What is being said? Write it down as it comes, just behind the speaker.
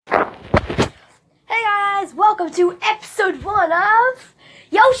guys, welcome to episode 1 of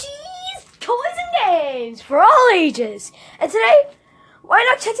Yoshi's Toys and Games for all ages. And today, why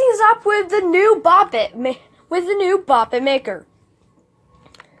not check things up with the new Bop It Maker.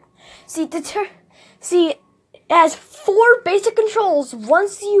 See, it has 4 basic controls.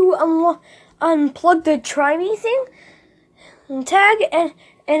 Once you unplug the try me thing, tag, and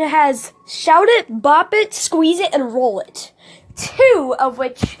it has shout it, bop it, squeeze it, and roll it. 2 of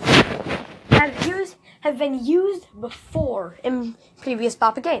which have been used before in previous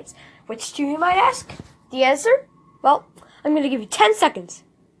Bop It games. Which 2 you might ask? The answer? Well, I'm going to give you 10 seconds.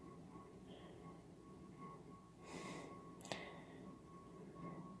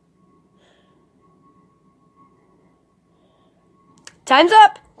 Time's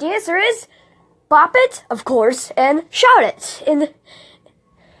up! The answer is Bop It, of course, and Shout It in the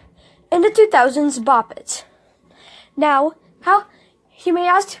 2000s Bop It. Now, how you may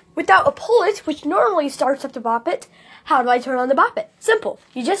ask, without a pullet, which normally starts up the Bop It, how do I turn on the Bop It? Simple.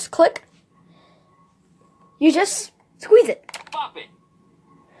 You just click. You just squeeze it. Bop it.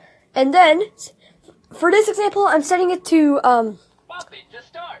 And then, for this example, I'm setting it to Bop it to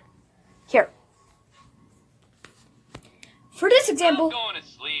start. here. For this example, I'm going to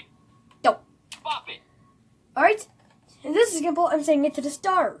sleep. no. Bop it. All right. In this example, I'm setting it to the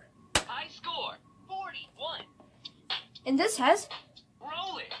star. High score 41. And this has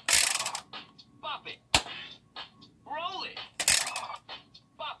Roll it. Bop it. Roll it.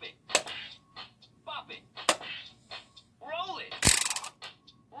 Bop it. Bop it. Roll it.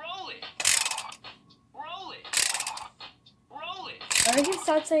 Roll it. Roll it. Roll it. I think it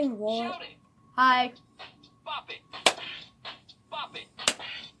starts saying roll it. Shout it. Hi. Bop it. Bop it.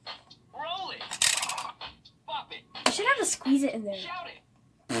 Roll it. Bop it. You should have to squeeze it in there. Shout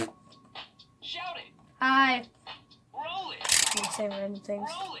it. Shout it. Hi. Roll it. I'm saying random things.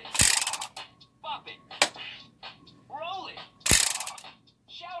 Roll it. Bop it. Roll it.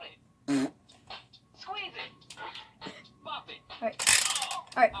 Shout it. Squeeze it. Bop it. Alright.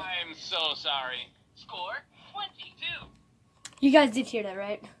 Alright. I'm so sorry. Score 22. You guys did hear that,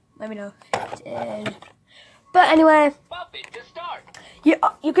 right? Let me know if you did. But anyway, Bop it to start.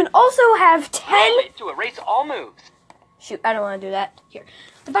 you can also have 10... Roll it to erase all moves. Shoot, I don't want to do that. Here.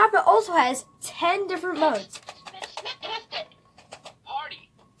 The Bop It also has 10 different modes. Party.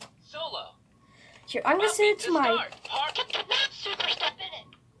 Solo. Here, I'm going to set it to my... Party.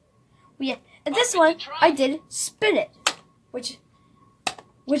 Yeah, and Bop this it one, to try. I did spin it. Which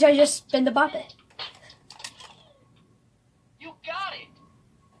I just spin the Bop It. You got it.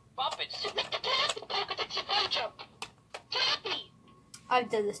 Bop it. I've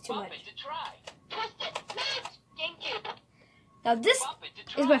done this too Bop much. it to try. Now this Bop it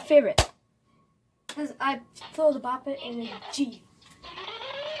to try. is my favorite. Because I throw the Bop It in a G.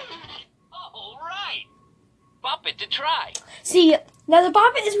 All right. Bop it to try. See, now the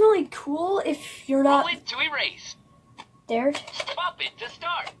Bop It is really cool if you're not Roll it to erase. there. Bop it to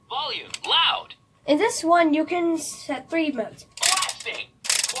start. Volume. Loud. In this one, you can set 3 modes. Blasting.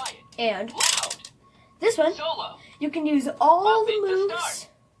 Quiet. And Loud. this one, Solo. you can use all Bop the it to moves. start.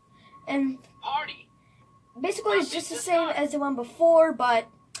 And Party. basically, it's Bop it just the to same start. as the one before, but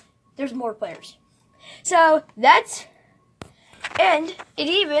there's more players. So, that's... And it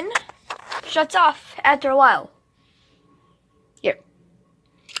even shuts off after a while. Here.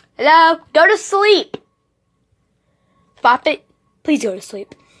 Hello? Go to sleep! Bop It, please go to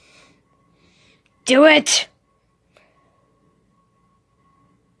sleep. Do it!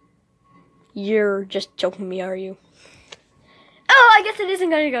 You're just joking me, are you? Oh, I guess it isn't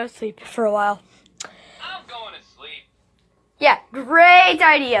going to go to sleep for a while. I'm going to sleep. Yeah, great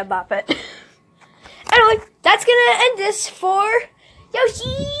idea, Bop It. Anyway, that's gonna end this for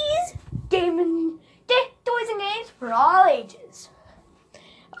Yoshi's Toys and Games for all ages.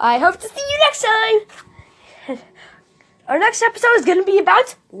 I hope to see you next time. Our next episode is gonna be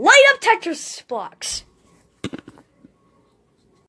about light up Tetris blocks.